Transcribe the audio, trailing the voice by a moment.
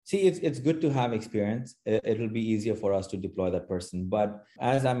See, it's good to have experience. It'll be easier for us to deploy that person. But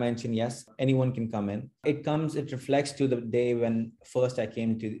as I mentioned, yes, anyone can come in. It reflects to the day when first I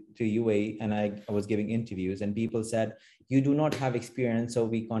came to UAE and I was giving interviews and people said, you do not have experience, so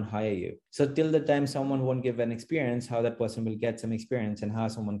we can't hire you. So till the time someone won't give an experience, how that person will get some experience and how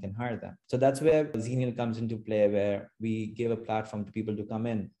someone can hire them. So that's where Xenial comes into play, where we give a platform to people to come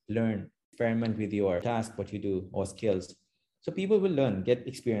in, learn, experiment with your task, what you do, or skills. So people will learn, get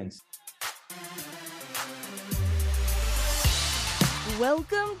experience.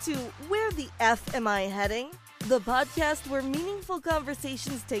 Welcome to Where the F Am I Heading? The podcast where meaningful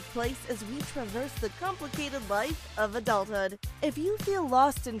conversations take place as we traverse the complicated life of adulthood. If you feel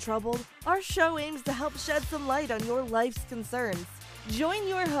lost and troubled, our show aims to help shed some light on your life's concerns. Join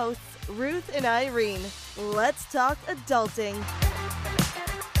your hosts, Ruth and Irene. Let's talk adulting.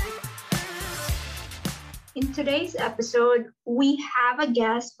 In today's episode, we have a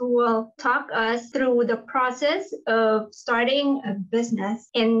guest who will talk us through the process of starting a business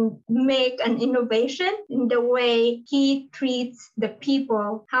and make an innovation in the way he treats the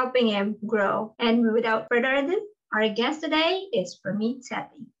people helping him grow. And without further ado, our guest today is Pramit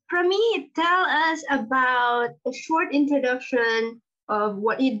Sethi. Pramit, tell us about a short introduction of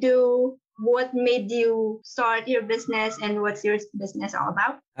what you do, what made you start your business, and what's your business all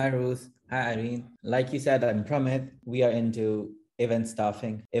about? Hi, Ruth. Hi, Irene. Like you said, I'm Pramit. We are into event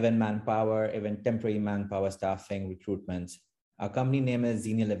staffing, event manpower, event temporary manpower staffing, recruitment. Our company name is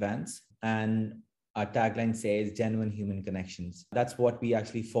Xenial Events, and our tagline says genuine human connections. That's what we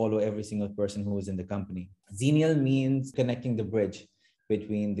actually follow every single person who is in the company. Xenial means connecting the bridge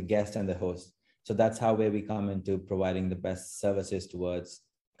between the guest and the host. So that's how where we come into providing the best services towards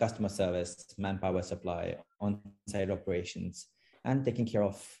customer service, manpower supply, on-site operations, and taking care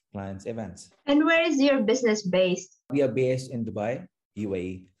of clients' events. And where is your business based? We are based in Dubai,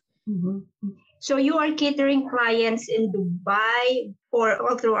 UAE. Mm-hmm. So you are catering clients in Dubai or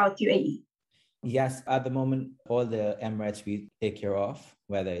all throughout UAE? Yes, at the moment, all the Emirates we take care of,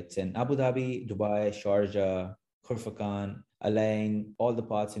 whether it's in Abu Dhabi, Dubai, Sharjah, Khurfakhan, Al Ain, all the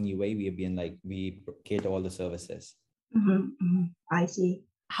parts in UAE, we cater all the services. Mm-hmm. Mm-hmm. I see.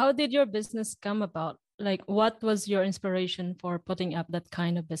 How did your business come about? Like, what was your inspiration for putting up that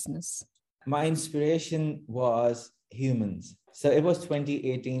kind of business? My inspiration was humans. So it was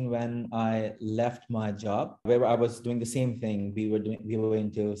 2018 when I left my job where I was doing the same thing. We were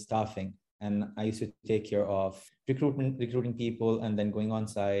into staffing, and I used to take care of recruiting people and then going on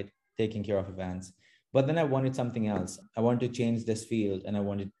site, taking care of events. But then I wanted something else. I wanted to change this field and I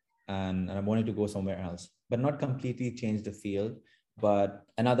wanted to go somewhere else, but not completely change the field, but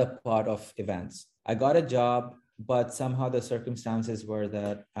another part of events. I got a job, but somehow the circumstances were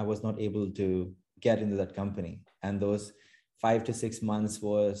that I was not able to get into that company. And those 5 to 6 months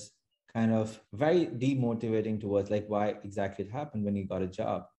was kind of very demotivating towards like why exactly it happened when you got a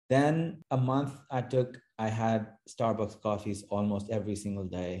job. Then a month I had Starbucks coffees almost every single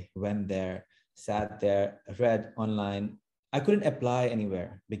day, went there, sat there, read online. I couldn't apply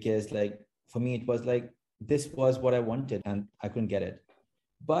anywhere because like for me, it was like, this was what I wanted and I couldn't get it.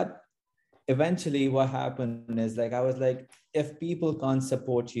 But eventually what happened is like, I was like, if people can't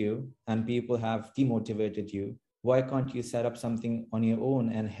support you and people have demotivated you, why can't you set up something on your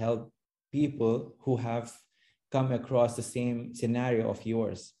own and help people who have come across the same scenario of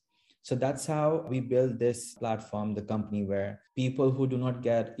yours? So that's how we built this platform, the company, where people who do not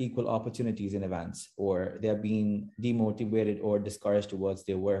get equal opportunities in events, or they're being demotivated or discouraged towards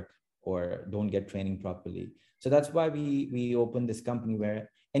their work, or don't get training properly. So that's why we opened this company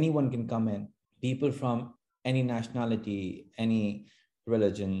where anyone can come in, people from any nationality, any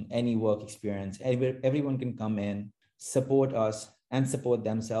religion, any work experience, everyone can come in, support us and support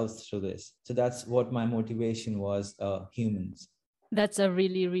themselves through this. So that's what my motivation was, humans. That's a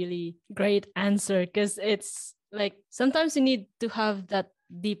really, really great answer, because it's like sometimes you need to have that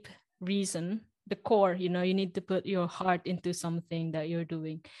deep reason, the core, you need to put your heart into something that you're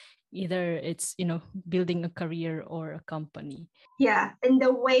doing. Either it's, building a career or a company. Yeah. And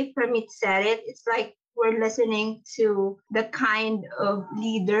the way Pramit said it, it's like we're listening to the kind of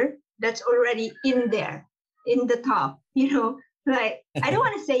leader that's already in there, in the top, like, I don't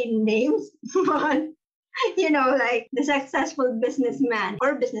want to say names, but, like the successful businessman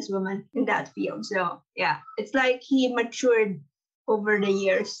or businesswoman in that field. So yeah, it's like he matured over the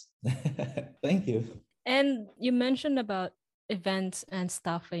years. Thank you. And you mentioned about events and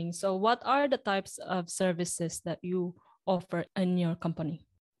staffing. So what are the types of services that you offer in your company?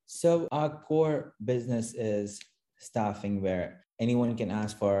 So our core business is staffing, where anyone can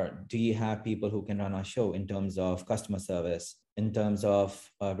ask for, do you have people who can run our show in terms of customer service, in terms of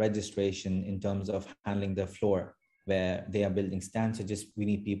registration, in terms of handling the floor where they are building stands. So just we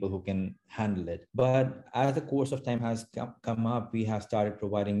need people who can handle it. But as the course of time has come up, we have started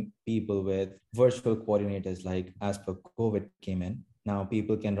providing people with virtual coordinators, like as per COVID came in. Now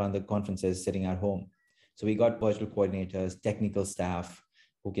people can run the conferences sitting at home. So we got virtual coordinators, technical staff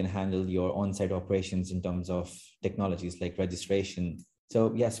who can handle your on-site operations in terms of technologies like registration.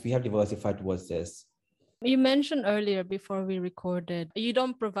 So yes, we have diversified towards this. You mentioned earlier before we recorded, you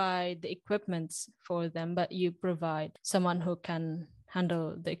don't provide the equipments for them, but you provide someone who can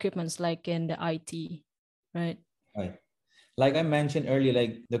handle the equipments, like in the IT, right? Right. Like I mentioned earlier,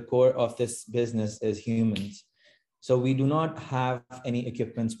 like the core of this business is humans. So we do not have any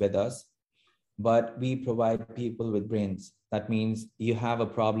equipments with us, but we provide people with brains. That means you have a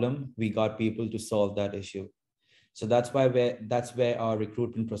problem, we got people to solve that issue. So that's where our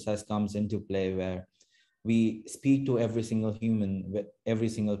recruitment process comes into play, where we speak to every single human, every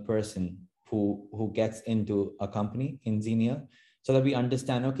single person who gets into a company in Xenial, so that we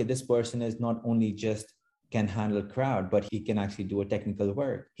understand, okay, this person is not only just can handle crowd, but he can actually do a technical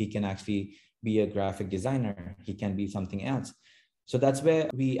work. He can actually be a graphic designer. He can be something else. So that's where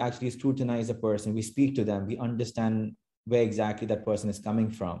we actually scrutinize a person. We speak to them. We understand where exactly that person is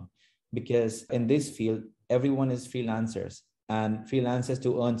coming from. Because in this field, everyone is freelancers, and freelancers,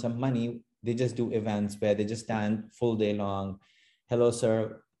 to earn some money, they just do events where they just stand full day long. Hello,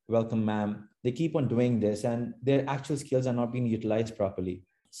 sir. Welcome, ma'am. They keep on doing this, and their actual skills are not being utilized properly.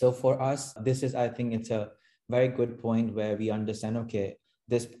 So for us, this is, I think it's a very good point where we understand, okay,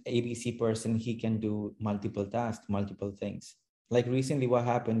 this ABC person, he can do multiple tasks, multiple things. Like recently what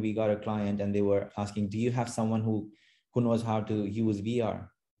happened, we got a client and they were asking, do you have someone who knows how to use VR,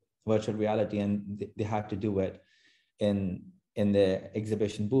 virtual reality? And they had to do it in the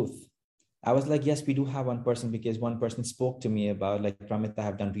exhibition booth. I was like, yes, we do have one person, because one person spoke to me about, like, Pramit, I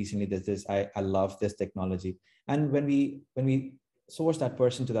have done recently this, I love this technology. And when we sourced that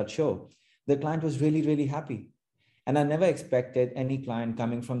person to that show, the client was really, really happy. And I never expected any client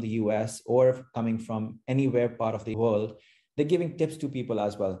coming from the US or coming from anywhere part of the world, they're giving tips to people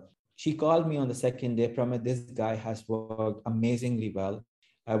as well. She called me on the second day, Pramit, this guy has worked amazingly well.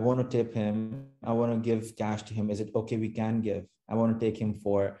 I want to tip him. I want to give cash to him. Is it okay? We can give. I want to take him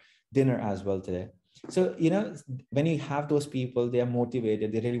for dinner as well today. So, when you have those people, they are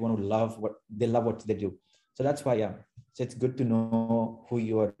motivated. They really want to love what they do. So that's why, yeah. So it's good to know who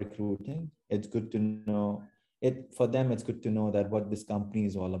you are recruiting. It's good to know it for them. It's good to know that what this company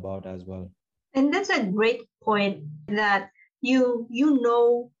is all about as well. And that's a great point, that you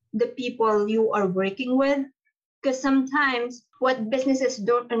know the people you are working with, because sometimes what businesses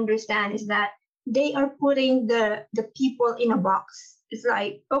don't understand is that they are putting the people in a box. It's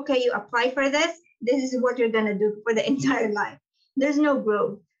like, okay, you apply for this is what you're going to do for the entire life. There's no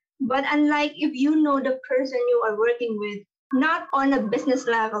growth. But unlike if you know the person you are working with, not on a business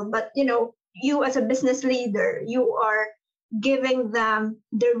level, but you as a business leader, you are giving them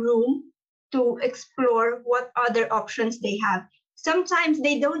the room to explore what other options they have. Sometimes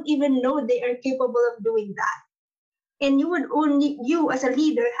they don't even know they are capable of doing that. And you as a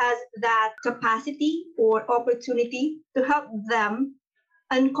leader has that capacity or opportunity to help them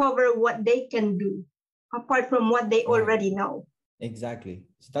uncover what they can do apart from what they already know. Exactly.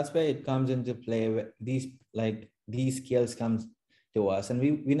 So that's where it comes into play, where these skills comes to us. And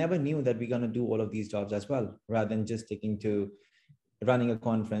we never knew that we're going to do all of these jobs as well, rather than just sticking to running a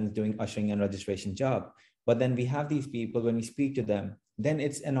conference, doing ushering and registration job. But then we have these people, when we speak to them, then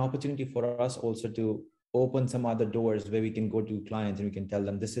it's an opportunity for us also to open some other doors where we can go to clients and we can tell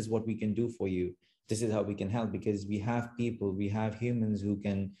them, this is what we can do for you. This is how we can help, because we have people, we have humans who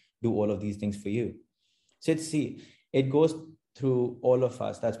can do all of these things for you. So it goes through all of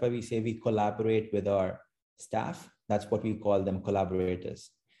us. That's why we say we collaborate with our staff. That's what we call them,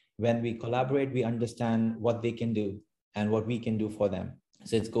 collaborators. When we collaborate, we understand what they can do and what we can do for them.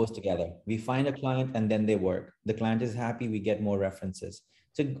 So it goes together. We find a client and then they work. The client is happy, we get more references.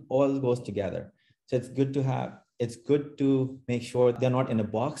 So it all goes together. So it's good to make sure they're not in a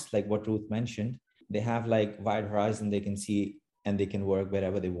box, like what Ruth mentioned. They have like wide horizon, they can see and they can work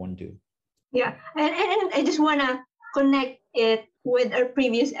wherever they want to. Yeah. And I just want to connect it with our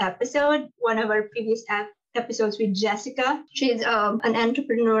previous episode, one of our previous episodes with Jessica. She's an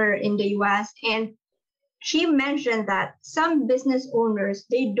entrepreneur in the US, and she mentioned that some business owners,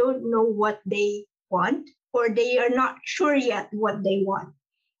 they don't know what they want, or they are not sure yet what they want.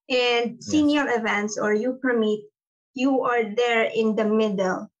 And Xenial Events, or you Pramit, you are there in the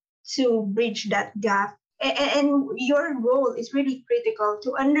middle to bridge that gap. And your role is really critical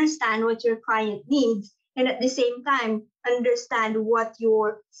to understand what your client needs and at the same time understand what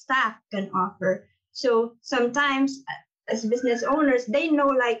your staff can offer. So sometimes as business owners, they know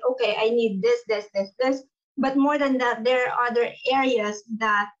like, okay, I need this. But more than that, there are other areas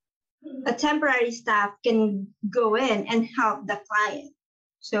that a temporary staff can go in and help the client.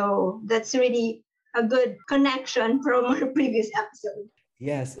 So that's really a good connection from our previous episode.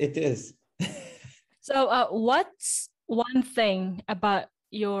 Yes, it is. So, what's one thing about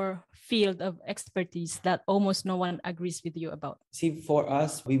your field of expertise that almost no one agrees with you about? See, for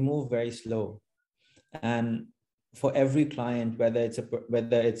us, we move very slow. And for every client, whether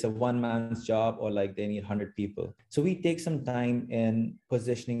it's a one man's job or like they need 100 people, so we take some time in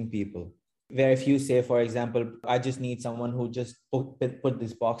positioning people. Where if you say, for example, I just need someone who just put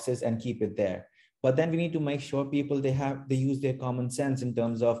these boxes and keep it there, but then we need to make sure people they use their common sense in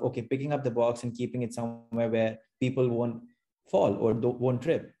terms of, okay, picking up the box and keeping it somewhere where people won't fall or won't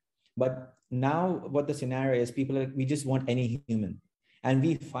trip. But now what the scenario is, people are like, we just want any human, and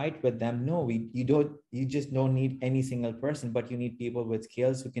we fight with them. No, you just don't need any single person, but you need people with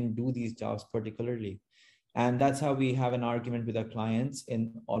skills who can do these jobs particularly. And that's how we have an argument with our clients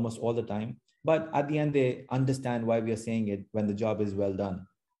in almost all the time, but at the end they understand why we are saying it when the job is well done.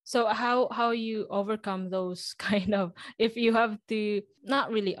 So how you overcome those kind of, if you have to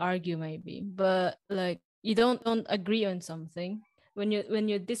not really argue maybe, but like you don't agree on something, when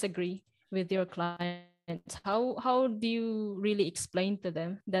you disagree with your clients, how do you really explain to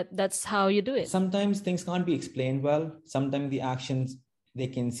them that that's how you do it? Sometimes things can't be explained well. Sometimes the actions they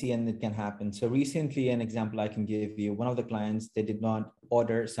can see and it can happen. So recently, an example I can give you, one of the clients, they did not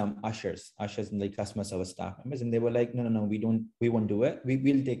order some ushers and like customer service staff members. And they were like, no, we won't do it.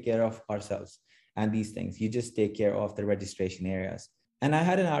 We'll take care of ourselves. And these things, you just take care of the registration areas. And I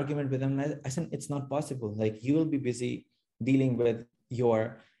had an argument with them. I said, it's not possible. Like, you will be busy dealing with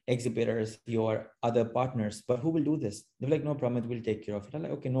your exhibitors, your other partners, but who will do this? They're like, no problem, we'll take care of it. I'm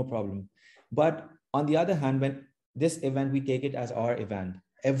like, okay, no problem. But on the other hand, when this event, we take it as our event.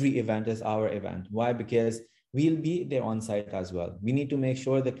 Every event is our event. Why? Because we'll be there on site as well. We need to make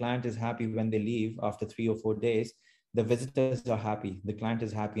sure the client is happy when they leave after 3 or 4 days. The visitors are happy, the client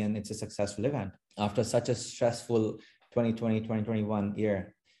is happy, and it's a successful event after such a stressful 2020, 2021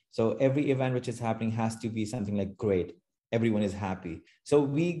 year. So every event which is happening has to be something like great. Everyone is happy. So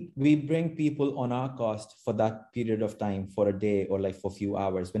we bring people on our cost for that period of time, for a day or like for a few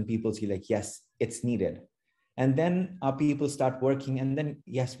hours, when people see like, yes, it's needed. And then our people start working, and then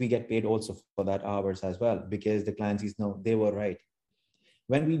yes, we get paid also for that hours as well, because the client sees, no, they were right.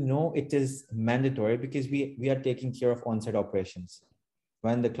 When we know it is mandatory, because we are taking care of on-site operations.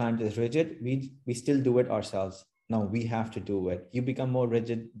 When the client is rigid, we still do it ourselves. No, we have to do it. You become more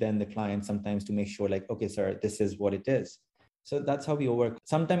rigid than the client sometimes to make sure like, okay, sir, this is what it is. So that's how we work.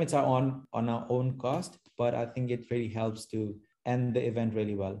 Sometimes it's on our own cost, but I think it really helps to end the event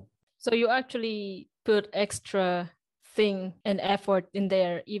really well. So you actually put extra thing and effort in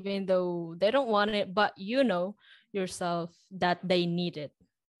there, even though they don't want it, but you know yourself that they need it.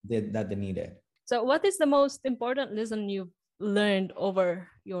 That they need it. So what is the most important lesson you've learned over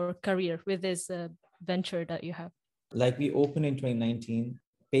your career with this venture that you have? Like, we opened in 2019.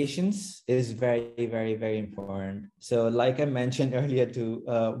 Patience is very, very, very important. So like I mentioned earlier too,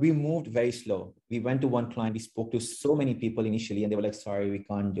 we moved very slow. We went to one client, we spoke to so many people initially, and they were like, sorry, we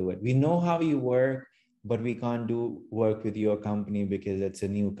can't do it. We know how you work, but we can't do work with your company because it's a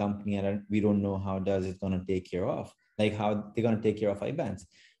new company and we don't know how it's going to take care of, like how they're going to take care of our events.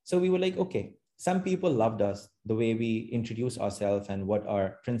 So we were like, okay, some people loved us, the way we introduce ourselves and what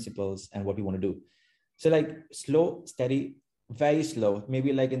our principles and what we want to do. So like slow, steady, very slow.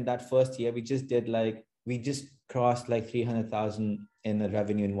 Maybe like in that first year, we just crossed like 300,000 in the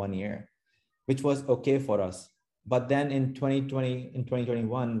revenue in 1 year, which was okay for us. But then in 2020, in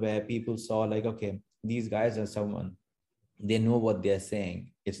 2021, where people saw like, okay, these guys are someone, they know what they're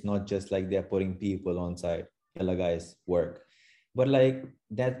saying. It's not just like they're putting people on site, yellow guys work. But like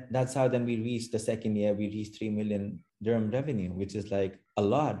that's how then we reached the second year, we reached 3 million dirham revenue, which is like a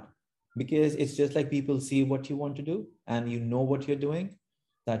lot. Because it's just like people see what you want to do and you know what you're doing.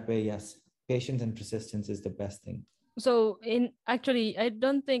 That way, yes, patience and persistence is the best thing. So actually, I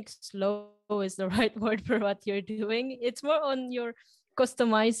don't think slow is the right word for what you're doing. It's more on your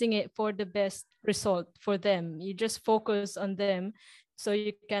customizing it for the best result for them. You just focus on them so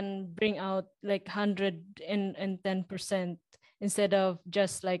you can bring out like 110% instead of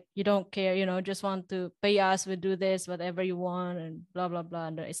just like, you don't care, just want to pay us, we do this, whatever you want, and blah, blah, blah,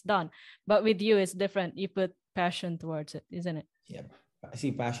 and it's done. But with you, it's different. You put passion towards it, isn't it? Yeah.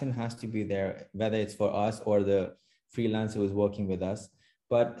 See, passion has to be there, whether it's for us or the freelancer who's working with us.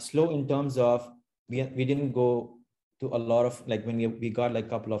 But slow in terms of we didn't go to a lot of, like, when we got like a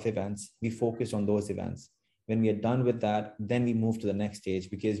couple of events, we focused on those events. When we are done with that, then we move to the next stage,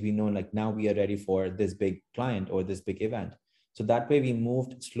 because we know like now we are ready for this big client or this big event. So that way we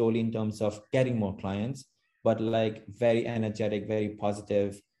moved slowly in terms of getting more clients, but like very energetic, very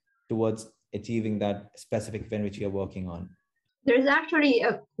positive towards achieving that specific event which we are working on. There's actually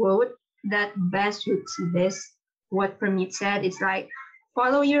a quote that best suits this. What Pramit said, it's like,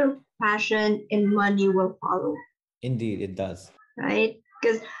 follow your passion and money will follow. Indeed, it does. Right?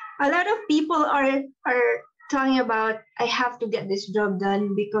 Because a lot of people are talking about, I have to get this job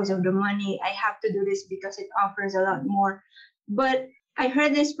done because of the money. I have to do this because it offers a lot more. But I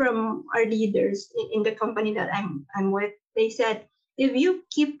heard this from our leaders in the company that I'm with. They said, if you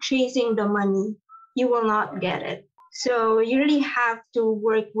keep chasing the money, you will not get it. So you really have to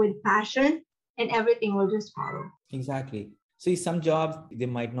work with passion and everything will just follow. Exactly. See, some jobs, they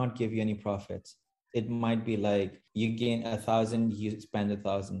might not give you any profits. It might be like you gain 1,000, you spend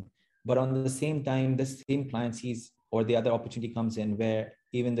 1,000. But on the same time, the same client sees, or the other opportunity comes in where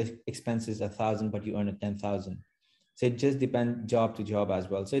even the expense is 1,000, but you earn 10,000. So it just depends job to job as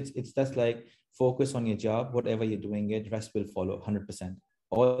well. So it's just like focus on your job, whatever you're doing it, rest will follow 100%.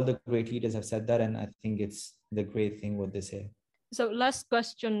 All the great leaders have said that, and I think it's the great thing what they say. So last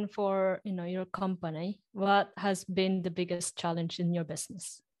question for your company. What has been the biggest challenge in your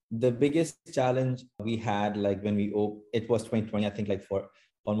business? The biggest challenge we had, like when it was 2020, I think like for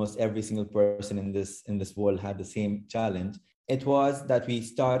almost every single person in this world had the same challenge. It was that we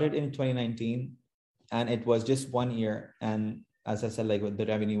started in 2019 and it was just 1 year. And as I said, like the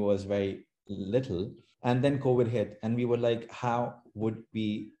revenue was very little. And then COVID hit and we were like, how would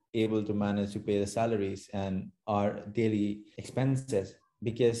we able to manage to pay the salaries and our daily expenses,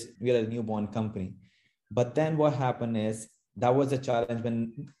 because we are a newborn company. But then what happened is that was a challenge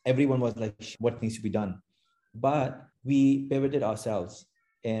when everyone was like, what needs to be done? But we pivoted ourselves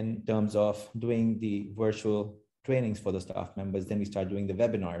in terms of doing the virtual trainings for the staff members. Then we started doing the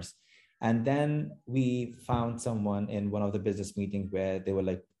webinars. And then we found someone in one of the business meetings where they were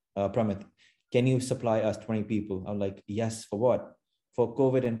like, Pramit, can you supply us 20 people? I'm like, yes, for what? For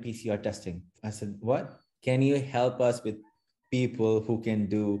COVID and PCR testing. I said, what? Can you help us with people who can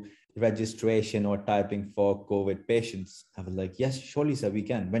do registration or typing for COVID patients? I was like, yes, surely, sir, we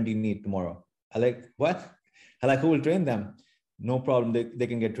can. When do you need? Tomorrow. I like, what? I like, who will train them? No problem. They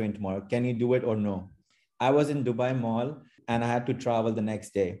can get trained tomorrow. Can you do it or no? I was in Dubai Mall and I had to travel the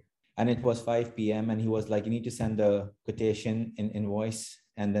next day. And it was 5 p.m. And he was like, you need to send the quotation in invoice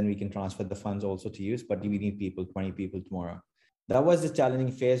and then we can transfer the funds also to use. But we need people, 20 people tomorrow. That was the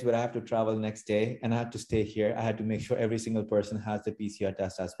challenging phase where I have to travel next day and I had to stay here. I had to make sure every single person has the PCR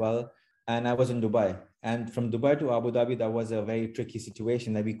test as well. And I was in Dubai. And from Dubai to Abu Dhabi, that was a very tricky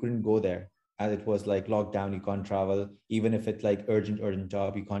situation that we couldn't go there. As it was like lockdown, you can't travel. Even if it's like urgent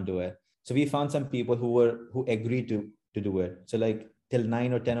job, you can't do it. So we found some people who agreed to do it. So like till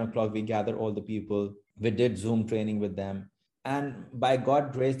 9 or 10 o'clock, we gathered all the people. We did Zoom training with them. And by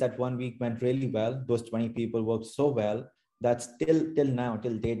God's grace, that 1 week went really well. Those 20 people worked so well that till now,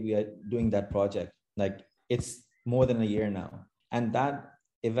 till date, we are doing that project. Like it's more than a year now. And that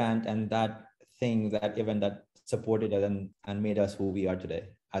event that supported us and made us who we are today.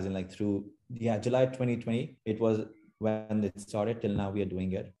 As in like through, July 2020, it was when it started till now we are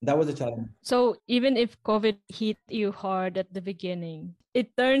doing it. That was a challenge. So even if COVID hit you hard at the beginning,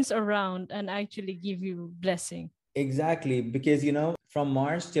 it turns around and actually give you blessing. Exactly, because from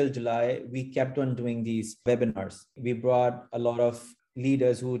March till July, we kept on doing these webinars. We brought a lot of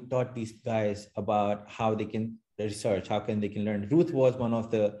leaders who taught these guys about how they can research, how they can learn. Ruth was one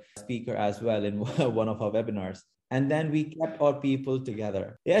of the speaker as well in one of our webinars. And then we kept our people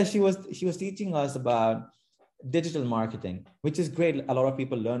together. Yeah, she was teaching us about digital marketing, which is great. A lot of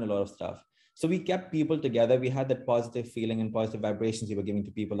people learn a lot of stuff. So we kept people together. We had that positive feeling and positive vibrations we were giving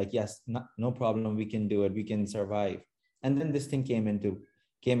to people like, yes, no problem. We can do it. We can survive. And then this thing came into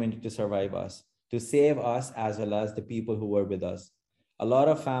to survive us, to save us as well as the people who were with us. A lot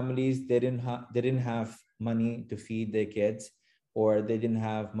of families, they didn't have money to feed their kids, or they didn't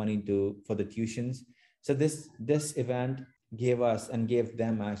have money for the tuitions. So this event gave us and gave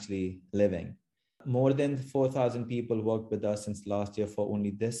them actually living. More than 4,000 people worked with us since last year for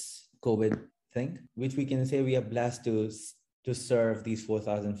only this COVID thing, which we can say we are blessed to serve these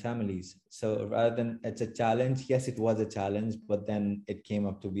 4,000 families. So rather than it's a challenge, yes, it was a challenge, but then it came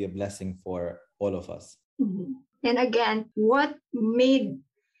up to be a blessing for all of us. Mm-hmm. And again, what made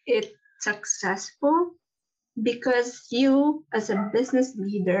it successful? Because you, as a business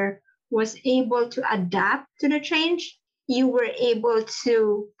leader, was able to adapt to the change you were able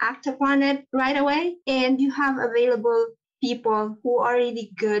to act upon it right away, and you have available people who are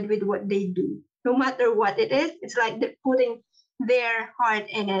really good with what they do. No matter what it is, it's like they're putting their heart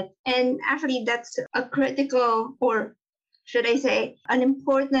in it. And actually, that's a critical, or should I say, an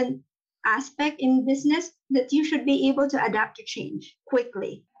important aspect in business, that you should be able to adapt to change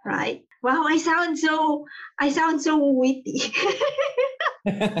quickly, right? Wow, I sound so witty.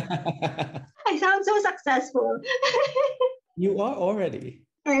 I sound so successful. You are already.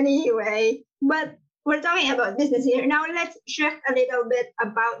 Anyway, but we're talking about business here. Now let's shift a little bit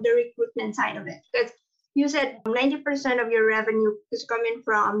about the recruitment side of it. Because you said 90% of your revenue is coming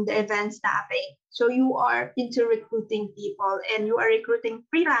from the event staffing. So you are into recruiting people and you are recruiting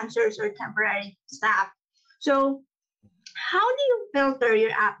freelancers or temporary staff. So how do you filter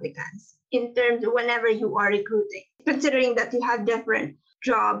your applicants in terms of whenever you are recruiting, considering that you have different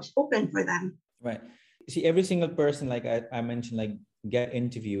jobs open for them? Right. See, every single person, like I mentioned, like get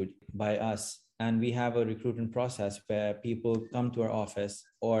interviewed by us. And we have a recruitment process where people come to our office,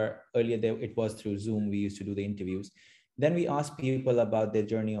 or earlier it was through Zoom. We used to do the interviews. Then we ask people about their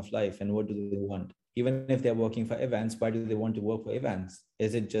journey of life and what do they want. Even if they're working for events, why do they want to work for events?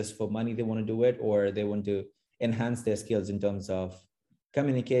 Is it just for money they want to do it, or they want to enhance their skills in terms of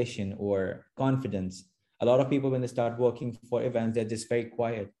communication or confidence? A lot of people, when they start working for events, they're just very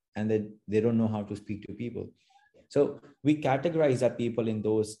quiet and they don't know how to speak to people. So we categorize our people in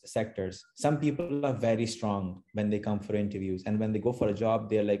those sectors. Some people are very strong when they come for interviews, and when they go for a job,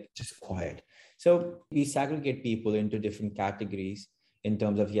 they're like just quiet. So we segregate people into different categories in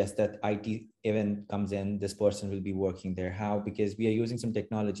terms of, yes, that IT event comes in, this person will be working there. How? Because we are using some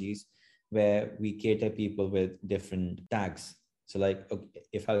technologies where we cater people with different tags. So like, okay,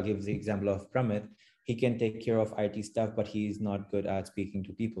 if I'll give the example of Pramit, he can take care of IT stuff, but he's not good at speaking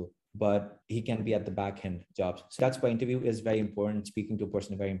to people, but he can be at the back end jobs. So that's why interview is very important. Speaking to a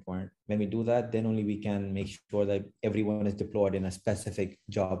person is very important. When we do that, then only we can make sure that everyone is deployed in a specific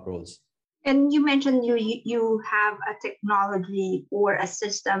job roles. And you mentioned you have a technology or a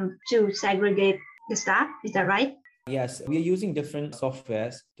system to segregate the staff. Is that right? Yes, we are using different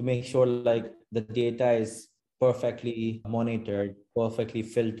softwares to make sure like the data is perfectly monitored, perfectly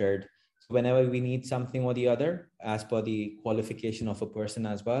filtered. So whenever we need something or the other, as per the qualification of a person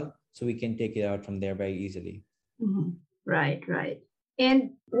as well, so we can take it out from there very easily. Mm-hmm. Right, right.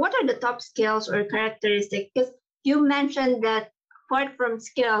 And what are the top skills or characteristics? Because you mentioned that apart from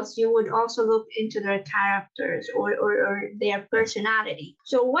skills, you would also look into their characters or their personality.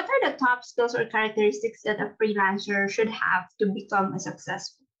 So what are the top skills or characteristics that a freelancer should have to become a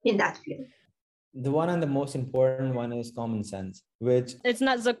successful in that field? The one and the most important one is common sense, which It's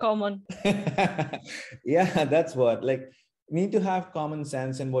not so common. yeah, that's what, like, you need to have common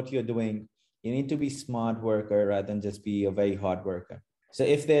sense in what you're doing. You need to be smart worker rather than just be a very hard worker. So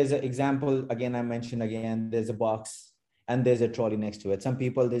if there's an example, again, I mentioned again, there's a box and there's a trolley next to it. Some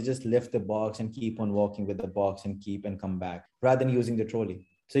people, they just lift the box and keep on walking with the box and keep and come back rather than using the trolley.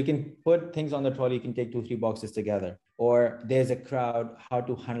 So you can put things on the trolley, you can take 2-3 boxes together. Or there's a crowd, how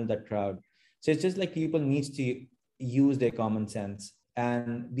to handle that crowd. So it's just like people need to use their common sense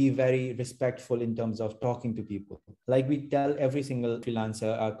and be very respectful in terms of talking to people. Like we tell every single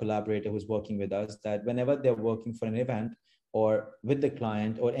freelancer, our collaborator who's working with us, that whenever they're working for an event or with the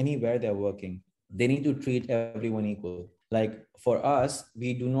client or anywhere they're working, they need to treat everyone equal. Like for us,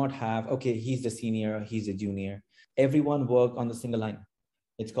 we do not have, okay, he's the senior, he's a junior. Everyone work on the single line.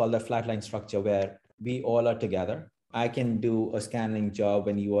 It's called the flat line structure, where we all are together. I can do a scanning job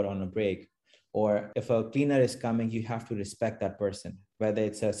when you are on a break. Or if a cleaner is coming, you have to respect that person. Whether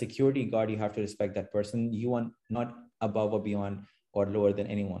it's a security guard, you have to respect that person. You are not above or beyond or lower than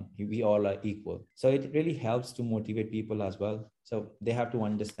anyone. We all are equal. So it really helps to motivate people as well. So they have to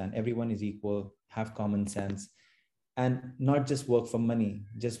understand everyone is equal, have common sense, and not just work for money,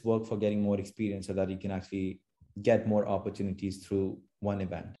 just work for getting more experience so that you can actually get more opportunities through one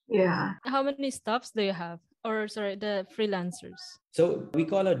event. Yeah. How many staffs do you have? Or sorry, the freelancers? So we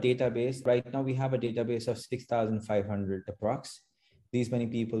call a database. Right now we have a database of 6,500 approx. These many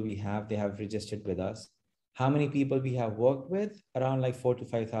people we have, they have registered with us. How many people we have worked with? Around like 4,000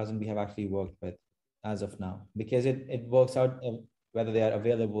 to 5,000 we have actually worked with as of now, because it works out whether they are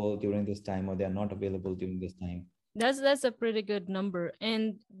available during this time or they are not available during this time. That's a pretty good number.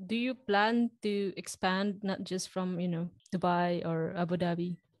 And do you plan to expand not just from, Dubai or Abu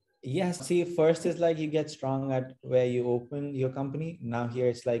Dhabi? Yes. See, first is like you get strong at where you open your company. Now here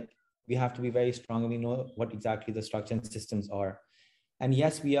it's like we have to be very strong and we know what exactly the structure and systems are. And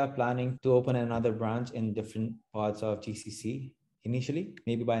yes, we are planning to open another branch in different parts of GCC. initially.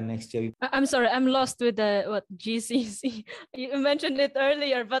 Maybe by next year. I'm sorry, I'm lost with the what GCC. You mentioned it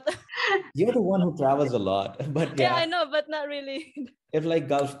earlier, but You're the one who travels a lot, but yeah, I yeah, know, but not really. if like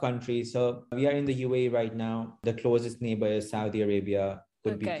Gulf countries. So we are in the UAE right now. The closest neighbor is Saudi Arabia,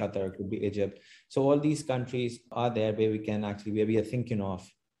 could be Okay. Qatar, could be Egypt. So all these countries are there where we can actually, where we are thinking of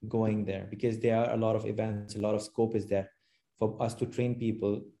going there, because there are a lot of events, a lot of scope is there for us to train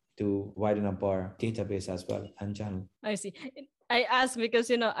people to widen up our database as well and channel. I see. I asked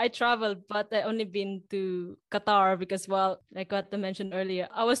because I traveled, but I only been to Qatar because, well, like what I mentioned earlier,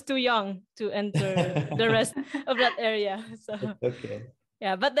 I was too young to enter the rest of that area. So Okay.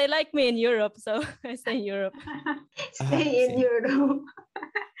 yeah, but they like me in Europe, so I stay in Europe. Stay in Same. Europe.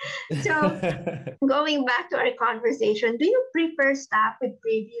 So going back to our conversation, do you prefer staff with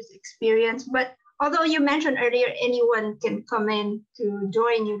previous experience? But although you mentioned earlier anyone can come in to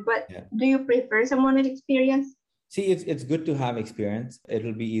join you, but Yeah. do you prefer someone with experience? See, it's good to have experience.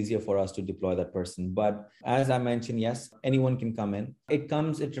 It'll be easier for us to deploy that person. But as I mentioned, yes, anyone can come in.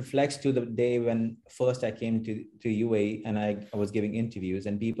 It reflects to the day when first I came to UAE and I was giving interviews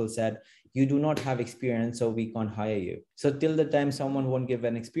and people said, you do not have experience, so we can't hire you. So till the time someone won't give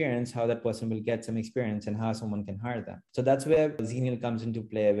an experience, how that person will get some experience and how someone can hire them. So that's where Xenial comes into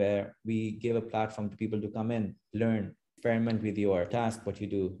play, where we give a platform to people to come in, learn, experiment with your task, what you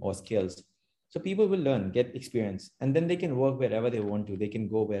do, or skills. So people will learn, get experience, and then they can work wherever they want to. They can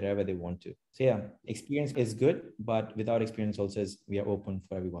go wherever they want to. So yeah, experience is good, but without experience also we are open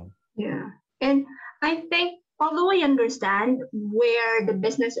for everyone. Yeah. And I think, although I understand where the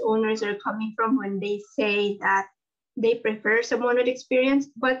business owners are coming from when they say that they prefer someone with experience,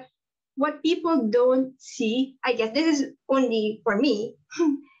 but what people don't see, I guess this is only for me,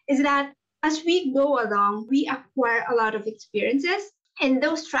 is that as we go along, we acquire a lot of experiences. And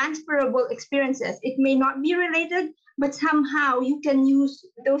those transferable experiences, it may not be related, but somehow you can use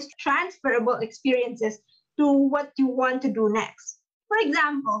those transferable experiences to what you want to do next. For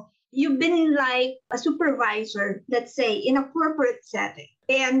example, you've been like a supervisor, let's say in a corporate setting,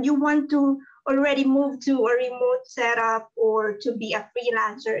 and you want to already move to a remote setup or to be a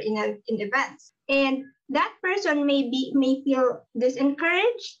freelancer in events. And that person may feel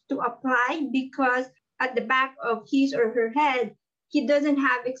disencouraged to apply because at the back of his or her head, he doesn't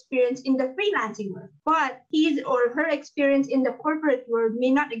have experience in the freelancing world, but his or her experience in the corporate world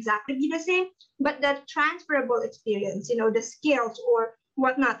may not exactly be the same, but that transferable experience, the skills or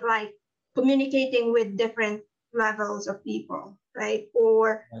whatnot, like communicating with different levels of people, right?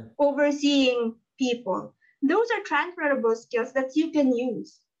 Or overseeing people. Those are transferable skills that you can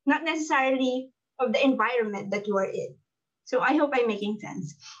use, not necessarily of the environment that you are in. So I hope I'm making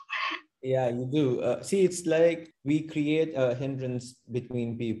sense. Yeah, you do. See, it's like we create a hindrance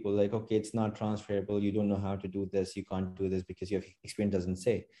between people. Like, okay, it's not transferable. You don't know how to do this. You can't do this because your experience doesn't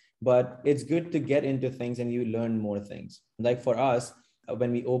say. But it's good to get into things and you learn more things. Like for us,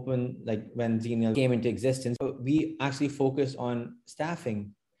 when we opened, like when Xenial came into existence, we actually focused on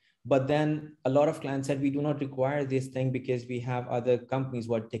staffing. But then a lot of clients said, we do not require this thing because we have other companies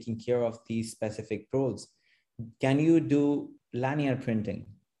who are taking care of these specific roles. Can you do lanyard printing?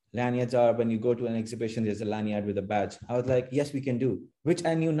 Lanyards are when you go to an exhibition, there's a lanyard with a badge. I was like, yes, we can do, which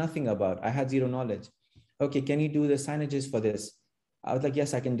I knew nothing about. I had zero knowledge. Okay, can you do the signages for this? I was like,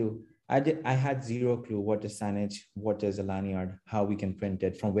 yes, I can do. I had zero clue what is signage, what is a lanyard, how we can print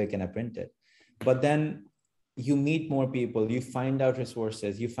it, from where can I print it. But then you meet more people, you find out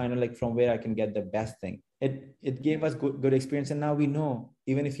resources, you find out like from where I can get the best thing. It gave us good experience. And now we know,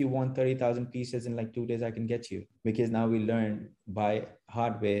 even if you want 30,000 pieces in like 2 days, I can get you, because now we learn by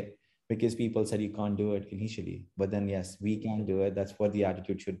hard way, because people said you can't do it initially, but then yes, we can do it. That's what the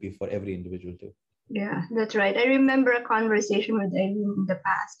attitude should be for every individual too. Yeah, that's right. I remember a conversation with Eileen in the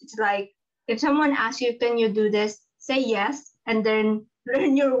past. It's like, if someone asks you, can you do this? Say yes, and then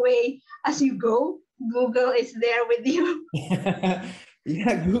learn your way as you go. Google is there with you.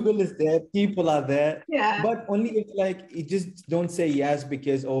 Yeah, Google is there, people are there. Yeah. But only if like you just don't say yes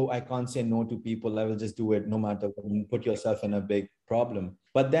because, oh, I can't say no to people, I will just do it no matter what. You put yourself in a big problem.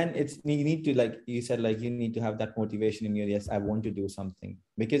 But then you need to, like you said, like you need to have that motivation in you. Yes, I want to do something.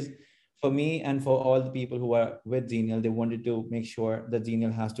 Because for me and for all the people who are with Xenial, they wanted to make sure that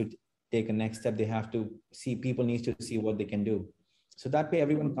Xenial has to take a next step. They have to see, people need to see what they can do. So that way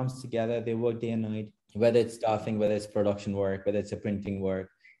everyone comes together, they work day and night, whether it's staffing, whether it's production work, whether it's a printing work,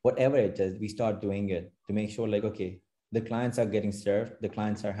 whatever it is, we start doing it to make sure like, okay, the clients are getting served, the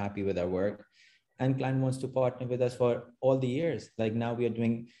clients are happy with our work, and client wants to partner with us for all the years. Like now we are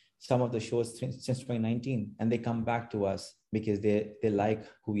doing some of the shows since 2019, and they come back to us because they like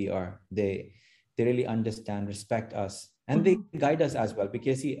who we are. They really understand, respect us. And they guide us as well,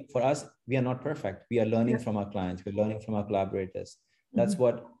 because see, for us, we are not perfect. We are learning from our clients. We're learning from our collaborators. That's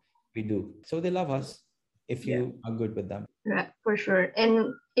what we do. So they love us if you are good with them. Yeah, for sure.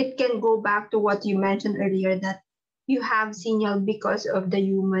 And it can go back to what you mentioned earlier, that you have Signal because of the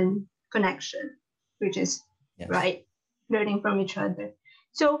human connection, which is right, learning from each other.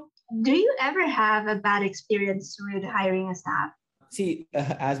 So do you ever have a bad experience with hiring a staff? See,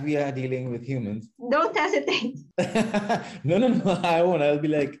 as we are dealing with humans. Don't hesitate. No, I won't.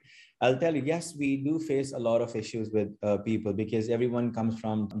 I'll tell you, yes, we do face a lot of issues with people, because everyone comes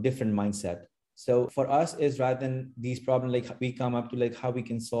from different mindset. So for us is, rather than these problems, like we come up to like how we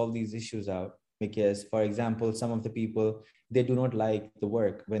can solve these issues out. Because, for example, some of the people, they do not like the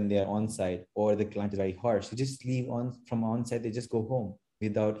work when they're on site, or the client is very harsh. They just leave from on site, they just go home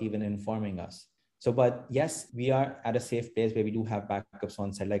without even informing us. So, but yes, we are at a safe place where we do have backups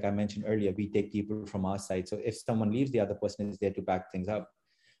on site. Like I mentioned earlier, we take people from our side. So if someone leaves, the other person is there to back things up.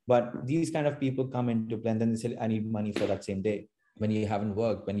 But these kind of people come into play, and then they say, I need money for that same day. When you haven't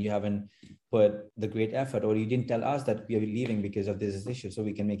worked, when you haven't put the great effort, or you didn't tell us that we are leaving because of this issue, so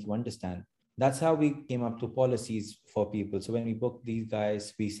we can make you understand. That's how we came up to policies for people. So when we book these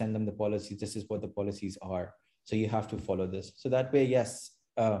guys, we send them the policies. This is what the policies are. So you have to follow this. So that way, yes,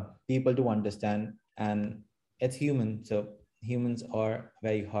 people do understand, and it's human. So humans are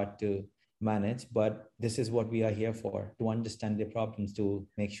very hard to manage, but this is what we are here for, to understand their problems, to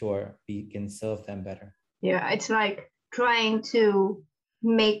make sure we can serve them better. Yeah, it's like trying to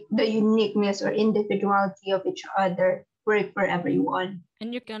make the uniqueness or individuality of each other work for everyone.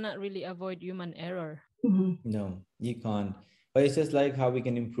 And you cannot really avoid human error. No, you can't. But it's just like how we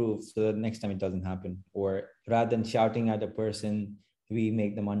can improve so that next time it doesn't happen. Or rather than shouting at a person, we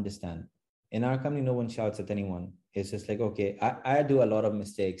make them understand. In our company, no one shouts at anyone. It's just like, okay, I do a lot of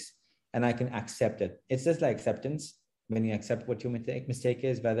mistakes and I can accept it. It's just like acceptance. When you accept what your mistake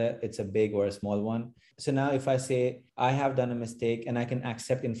is, whether it's a big or a small one. So now if I say I have done a mistake, and I can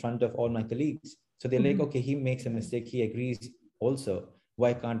accept in front of all my colleagues. So they're like, okay, he makes a mistake. He agrees also.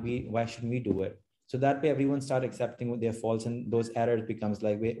 Why shouldn't we do it? So that way everyone start accepting their faults, and those errors becomes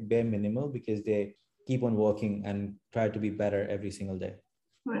like bare minimal, because they keep on working and try to be better every single day.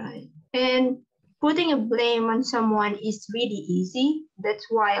 Right. And putting a blame on someone is really easy. That's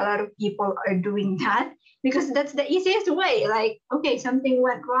why a lot of people are doing that, because that's the easiest way. Like, okay, something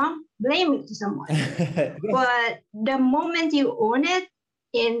went wrong, blame it to someone. Yes. But the moment you own it,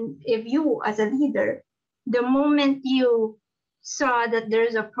 if you as a leader, the moment you saw that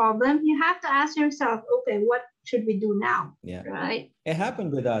there's a problem, you have to ask yourself, okay, what should we do now? Yeah. Right. It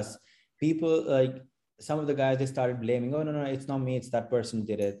happened with us. People, like some of the guys, they started blaming, oh, no, it's not me, it's that person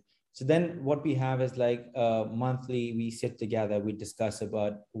did it. So then what we have is like monthly, we sit together, we discuss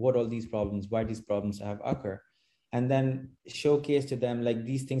about what all these problems, why these problems have occurred, and then showcase to them like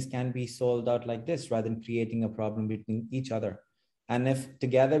these things can be solved out like this, rather than creating a problem between each other. And if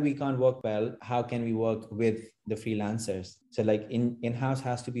together we can't work well, how can we work with the freelancers? So like in-house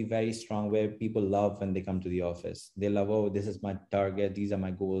has to be very strong, where people love when they come to the office. They love, oh, this is my target, these are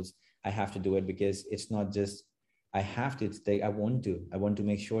my goals, I have to do it, because it's not just I have to, it's like I want to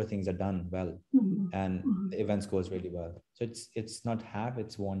make sure things are done well, and the events goes really well. So it's not have,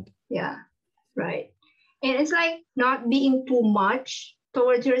 it's want. Yeah, right. And it's like not being too much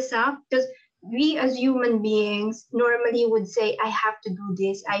towards yourself, because we as human beings normally would say, I have to do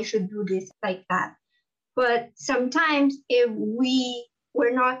this, I should do this, like that. But sometimes if we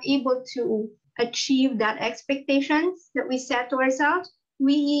were not able to achieve that expectations that we set to ourselves,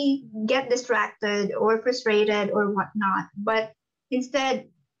 we get distracted or frustrated or whatnot. But instead,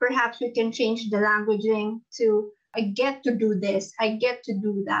 perhaps we can change the languaging to, I get to do this, I get to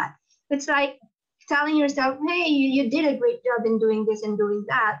do that. It's like telling yourself, hey, you did a great job in doing this and doing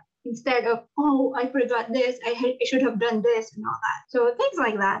that, instead of, oh, I forgot this, I should have done this and all that. So things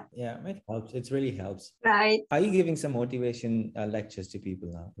like that. Yeah, it helps. It really helps. Right. Are you giving some motivation lectures to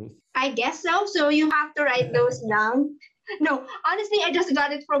people now, Ruth? I guess so. So you have to write those down. No, honestly, I just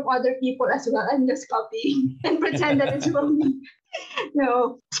got it from other people as well. I'm just copying and pretend that it's from me.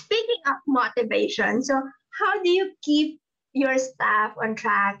 No. Speaking of motivation, so how do you keep your staff on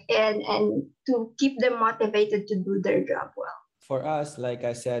track and to keep them motivated to do their job well? For us, like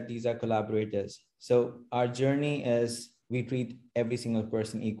I said, these are collaborators. So our journey is we treat every single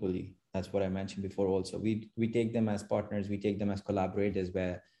person equally. That's what I mentioned before also. We take them as partners, we take them as collaborators,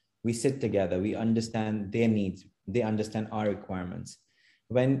 where we sit together, we understand their needs, they understand our requirements.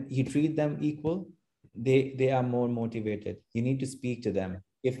 When you treat them equal, they are more motivated. You need to speak to them.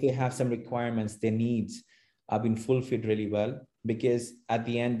 If they have some requirements, their needs are being fulfilled really well, because at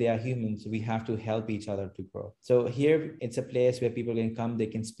the end they are humans. We have to help each other to grow. So here it's a place where people can come, they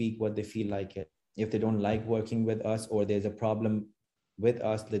can speak what they feel like it. If they don't like working with us, or there's a problem with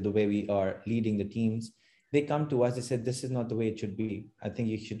us, the way we are leading the teams, they come to us, they said, this is not the way it should be. I think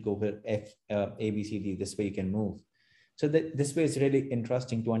you should go with ABCD, this way you can move. So this way is really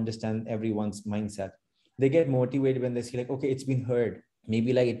interesting to understand everyone's mindset. They get motivated when they see like, okay, it's been heard.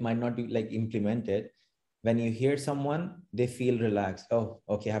 Maybe like it might not be like implemented. When you hear someone, they feel relaxed. Oh,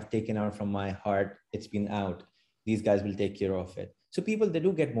 okay, I've taken out from my heart. It's been out. These guys will take care of it. So people, they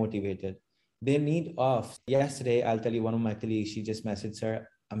do get motivated. They need off. Yesterday, I'll tell you, one of my colleagues, she just messaged her,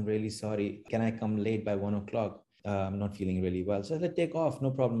 I'm really sorry. Can I come late by 1:00? I'm not feeling really well. So let's take off.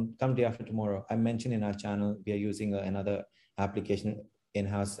 No problem. Come day after tomorrow. I mentioned in our channel, we are using another application,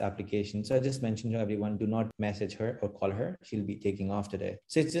 in-house application. So I just mentioned to everyone, do not message her or call her. She'll be taking off today.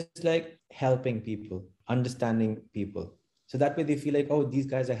 So it's just like helping people, understanding people. So that way they feel like, oh, these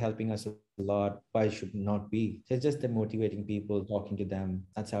guys are helping us a lot. Why should not be? So it's just the motivating people, talking to them.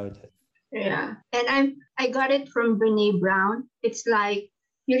 That's how it is. Yeah. And I got it from Brene Brown. It's like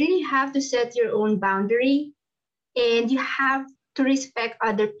you really have to set your own boundary, and you have to respect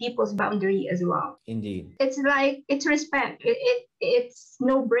other people's boundary as well. Indeed. It's like, it's respect. It's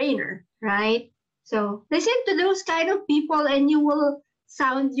no brainer, right? So listen to those kind of people and you will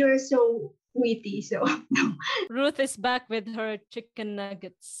sound you're so witty. So Ruth is back with her chicken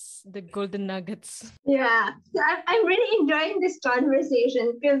nuggets, the golden nuggets. yeah, I'm really enjoying this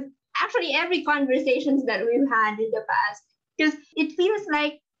conversation, because actually every conversations that we've had in the past, because it feels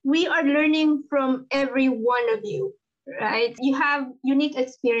like we are learning from every one of you, right? You have unique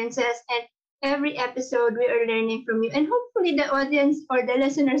experiences, and every episode we are learning from you. And hopefully the audience or the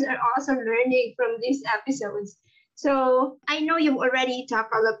listeners are also learning from these episodes. So I know you've already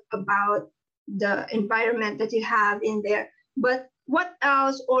talked a lot about the environment that you have in there, but what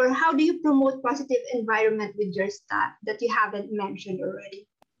else, or how do you promote positive environment with your staff that you haven't mentioned already?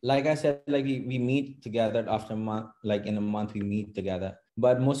 Like I said, like we meet together after a month, like in a month we meet together.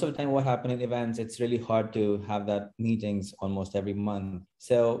 But most of the time what happens in events, it's really hard to have that meetings almost every month.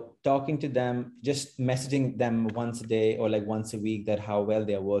 So talking to them, just messaging them once a day or like once a week, that how well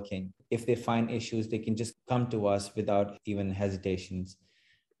they're working. If they find issues, they can just come to us without even hesitations.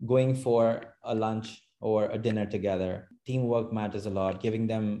 Going for a lunch or a dinner together. Teamwork matters a lot. Giving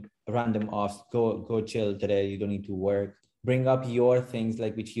them random offs, go chill today, you don't need to work. Bring up your things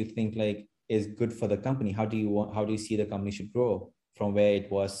like which you think like is good for the company. How do you see the company should grow from where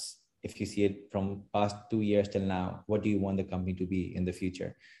it was? If you see it from past 2 years till now, what do you want the company to be in the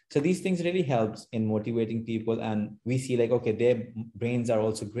future? So these things really helps in motivating people. And we see like, okay, their brains are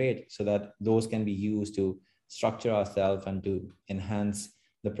also great, so that those can be used to structure ourselves and to enhance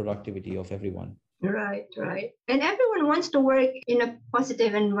the productivity of everyone. Right. And everyone wants to work in a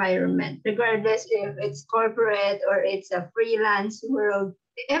positive environment, regardless if it's corporate or it's a freelance world.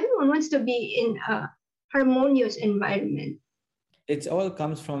 Everyone wants to be in a harmonious environment. It all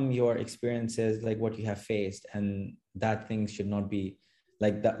comes from your experiences, like what you have faced, and that things should not be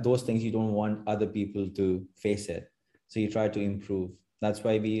like that. Those things you don't want other people to face it. So you try to improve. That's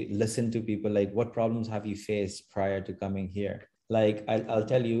why we listen to people, like what problems have you faced prior to coming here? Like I'll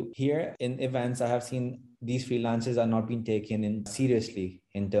tell you, here in events, I have seen these freelancers are not being taken in seriously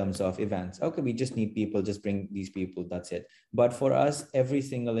in terms of events. Okay, we just need people, just bring these people, that's it. But for us, every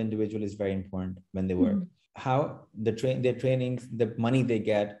single individual is very important when they work. How their trainings, the money they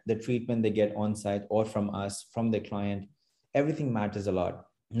get, the treatment they get on site or from us, from the client, everything matters a lot.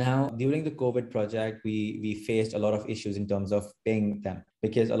 Now, during the COVID project, we faced a lot of issues in terms of paying them,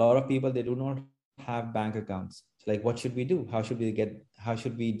 because a lot of people, they do not have bank accounts. So like, what should we do? How should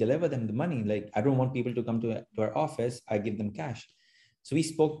we deliver them the money? Like, I don't want people to come to our office. I give them cash. So we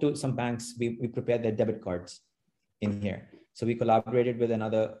spoke to some banks. We prepared their debit cards in here. So we collaborated with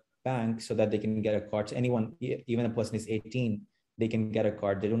another bank so that they can get a card. So anyone, even a person is 18, they can get a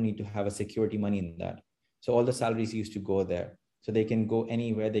card. They don't need to have a security money in that. So all the salaries used to go there. So they can go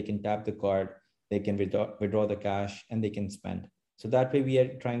anywhere. They can tap the card. They can withdraw the cash, and they can spend. So that way we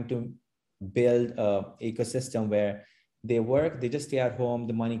are trying to build a ecosystem where they work, they just stay at home,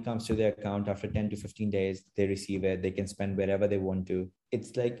 the money comes to their account after 10 to 15 days, they receive it, they can spend wherever they want to.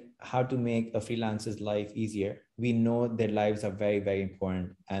 It's like how to make a freelancer's life easier. We know their lives are very, very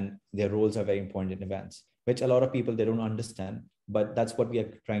important, and their roles are very important in events, which a lot of people, they don't understand. But that's what we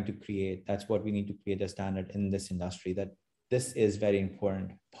are trying to create. That's what we need to create a standard in this industry, that this is very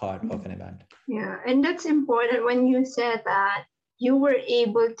important part of an event. Yeah, and that's important when you said that you were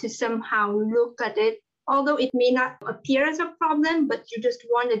able to somehow look at it, although it may not appear as a problem, but you just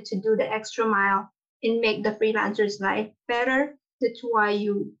wanted to do the extra mile and make the freelancers' life better. That's why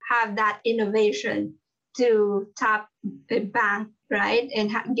you have that innovation to tap a bank, right?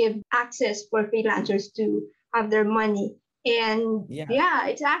 And give access for freelancers to have their money. And Yeah. yeah,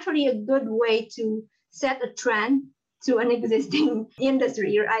 it's actually a good way to set a trend to an existing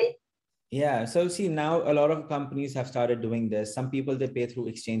industry, right? Yeah. So see, now a lot of companies have started doing this. Some people, they pay through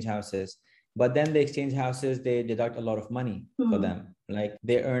exchange houses, but then the exchange houses, they deduct a lot of money for them. Like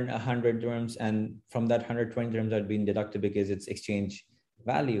they earn 100 dirhams, and from that 120 dirhams are being deducted because it's exchange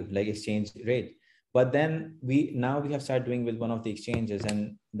value, like exchange rate. But then we have started doing with one of the exchanges,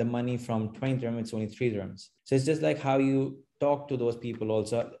 and the money from 20 dirham, it's only 3 dirhams. So it's just like how you talk to those people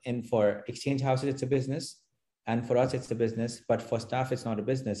also. And for exchange houses, it's a business. And for us, it's a business. But for staff, it's not a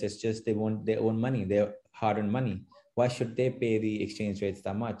business. It's just they want their own money, their hard-earned money. Why should they pay the exchange rates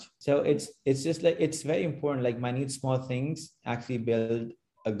that much? So it's just like, it's very important. Like minute small things actually build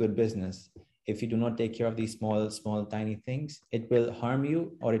a good business. If you do not take care of these small, tiny things, it will harm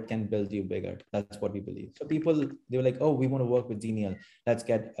you or it can build you bigger. That's what we believe. So people, they were like, oh, we want to work with Xenial. Let's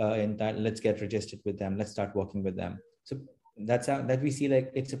get registered with them. Let's start working with them. So that's how that we see,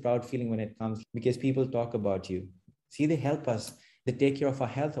 like, it's a proud feeling when it comes, because people talk about you. See, they help us. They take care of our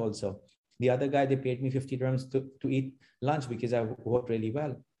health also. The other guy, they paid me 50 dirhams to eat lunch because I worked really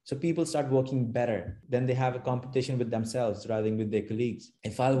well. So people start working better. Then they have a competition with themselves rather than with their colleagues.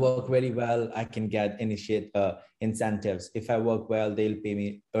 If I work really well, I can get incentives. If I work well, they'll pay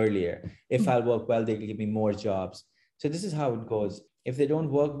me earlier. If I work well, they'll give me more jobs. So this is how it goes. If they don't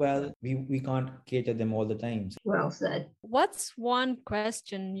work well, we can't cater them all the time. Well said. What's one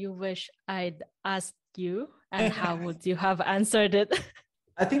question you wish I'd asked you, and how would you have answered it?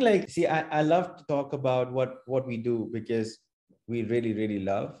 I think, like, see, I love to talk about what we do because we really, really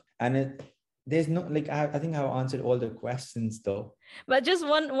love. And there's no, like, I think I've answered all the questions though. But just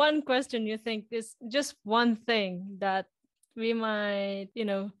one question, you think is just one thing that we might,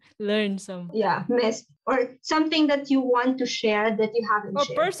 learn some. Yeah, missed. Or something that you want to share that you haven't Or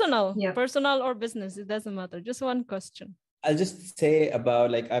shared. personal or business, it doesn't matter. Just one question. I'll just say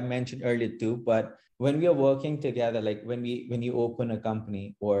about, like I mentioned earlier too, but when we are working together, like when you open a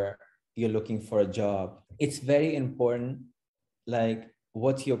company or you're looking for a job, it's very important, like,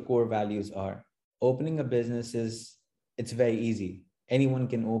 what your core values are. Opening a business it's very easy. Anyone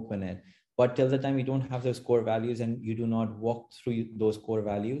can open it. But till the time you don't have those core values and you do not walk through those core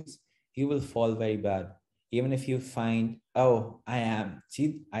values, you will fall very bad. Even if you find, oh, I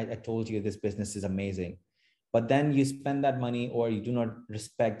told you this business is amazing. But then you spend that money or you do not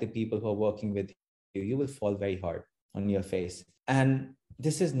respect the people who are working with you, you will fall very hard on your face. And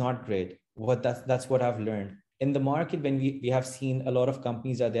this is not great. That's what I've learned. In the market, when we have seen a lot of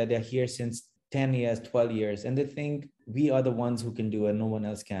companies are there, they're here since 10 years, 12 years, and they think we are the ones who can do it, no one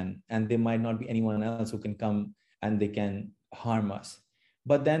else can. And there might not be anyone else who can come and they can harm us.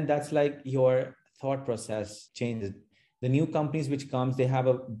 But then that's like your thought process changes. The new companies which comes, they have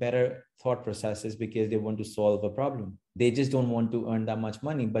a better thought processes because they want to solve a problem. They just don't want to earn that much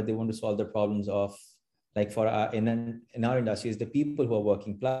money, but they want to solve the problems of, like, in our industry, is the people who are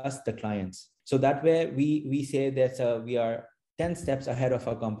working plus the clients. So that way we say that we are 10 steps ahead of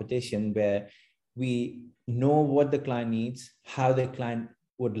our competition, where we know what the client needs, how the client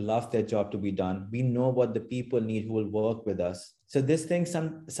would love their job to be done. We know what the people need who will work with us. So this thing,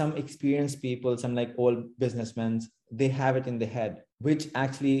 some experienced people, some like old businessmen, they have it in their head, which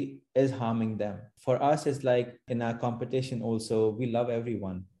actually is harming them. For us, it's like in our competition also, we love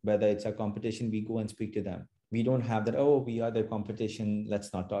everyone. Whether it's a competition, we go and speak to them. We don't have that, oh, we are the competition,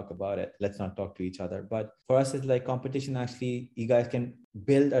 let's not talk about it. Let's not talk to each other. But for us, it's like competition. Actually, you guys can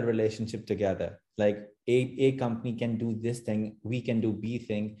build a relationship together. Like a company can do this thing, we can do B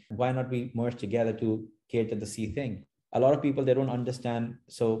thing. Why not we merge together to cater the C thing? A lot of people, they don't understand.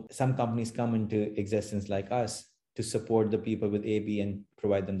 So some companies come into existence like us to support the people with A, B, and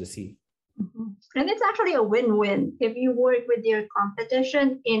provide them the C. Mm-hmm. And it's actually a win-win if you work with your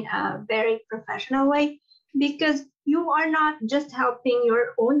competition in a very professional way, because you are not just helping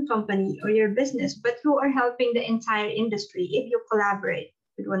your own company or your business, but you are helping the entire industry if you collaborate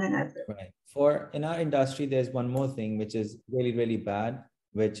with one another. Right. In our industry, there's one more thing which is really, really bad,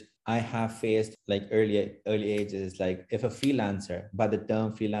 which I have faced like early ages. Like, if a freelancer, by the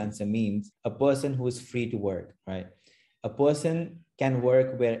term freelancer means a person who is free to work, right? A person can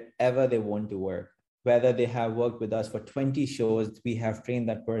work wherever they want to work. Whether they have worked with us for 20 shows, we have trained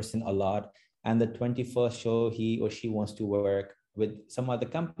that person a lot. And the 21st show, he or she wants to work with some other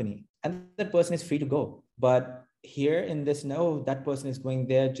company, and that person is free to go. But here in this, no, that person is going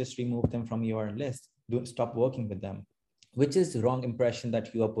there, just remove them from your list. Don't stop working with them, which is the wrong impression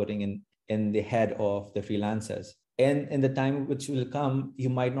that you are putting in the head of the freelancers. And in the time which will come, you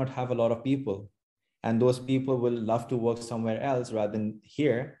might not have a lot of people. And those people will love to work somewhere else rather than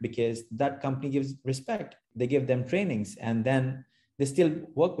here, because that company gives respect. They give them trainings, and then they still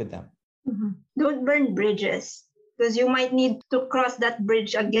work with them. Don't burn bridges, because you might need to cross that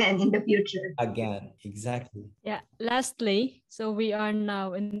bridge again in the future. Again, exactly. Yeah. Lastly, so we are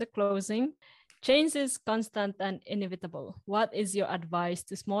now in the closing. Change is constant and inevitable. What is your advice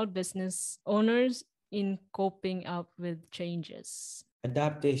to small business owners in coping up with changes?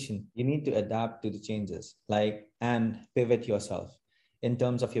 Adaptation. You need to adapt to the changes, and pivot yourself in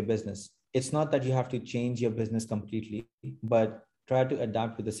terms of your business. It's not that you have to change your business completely, but try to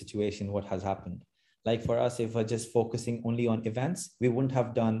adapt to the situation, what has happened. Like for us, if we're just focusing only on events, we wouldn't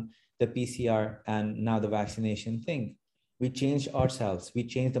have done the PCR and now the vaccination thing. We changed ourselves. We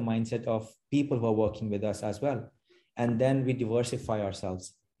changed the mindset of people who are working with us as well. And then we diversify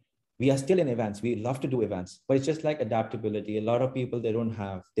ourselves. We are still in events. We love to do events, but it's just like adaptability. A lot of people, they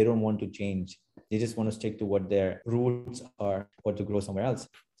don't want to change. They just want to stick to what their roots are or to grow somewhere else.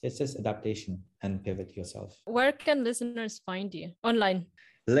 It's just adaptation and pivot yourself. Where can listeners find you online?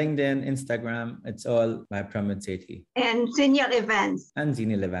 LinkedIn, Instagram, it's all by Pramit Sethi. And Xenial Events. And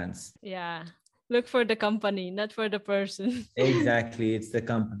Xenial Events. Yeah. Look for the company, not for the person. Exactly. It's the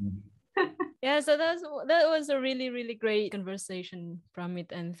company. Yeah, so that was a really, really great conversation,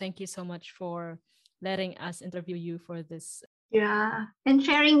 Pramit. And thank you so much for letting us interview you for this. Yeah. And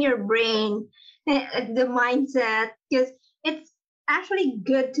sharing your brain, the mindset, because it's actually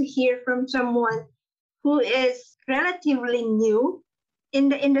good to hear from someone who is relatively new in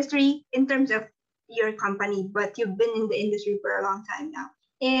the industry in terms of your company, but you've been in the industry for a long time now.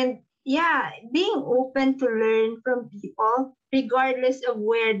 And yeah, being open to learn from people, regardless of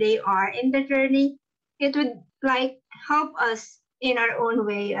where they are in the journey, it would help us in our own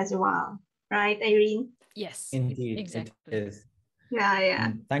way as well. Right, Irene? Yes. Indeed. Exactly. It is. Yeah.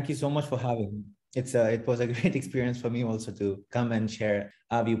 And thank you so much for having me. It was a great experience for me also to come and share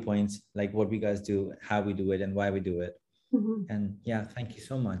our viewpoints, like what we guys do, how we do it, and why we do it. And yeah, thank you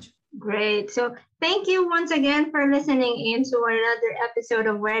so much. Great. So thank you once again for listening in to another episode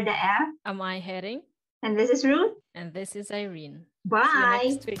of Where the F. Am I heading? And this is Ruth. And this is Irene. Bye. See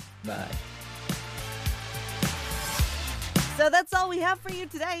you next week. Bye. So that's all we have for you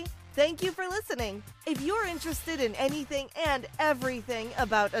today. Thank you for listening. If you're interested in anything and everything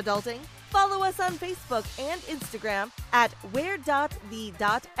about adulting, follow us on Facebook and Instagram at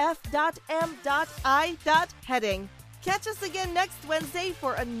where.the.f.m.i.heading. Catch us again next Wednesday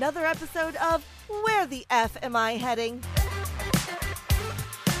for another episode of Where the F Am I Heading?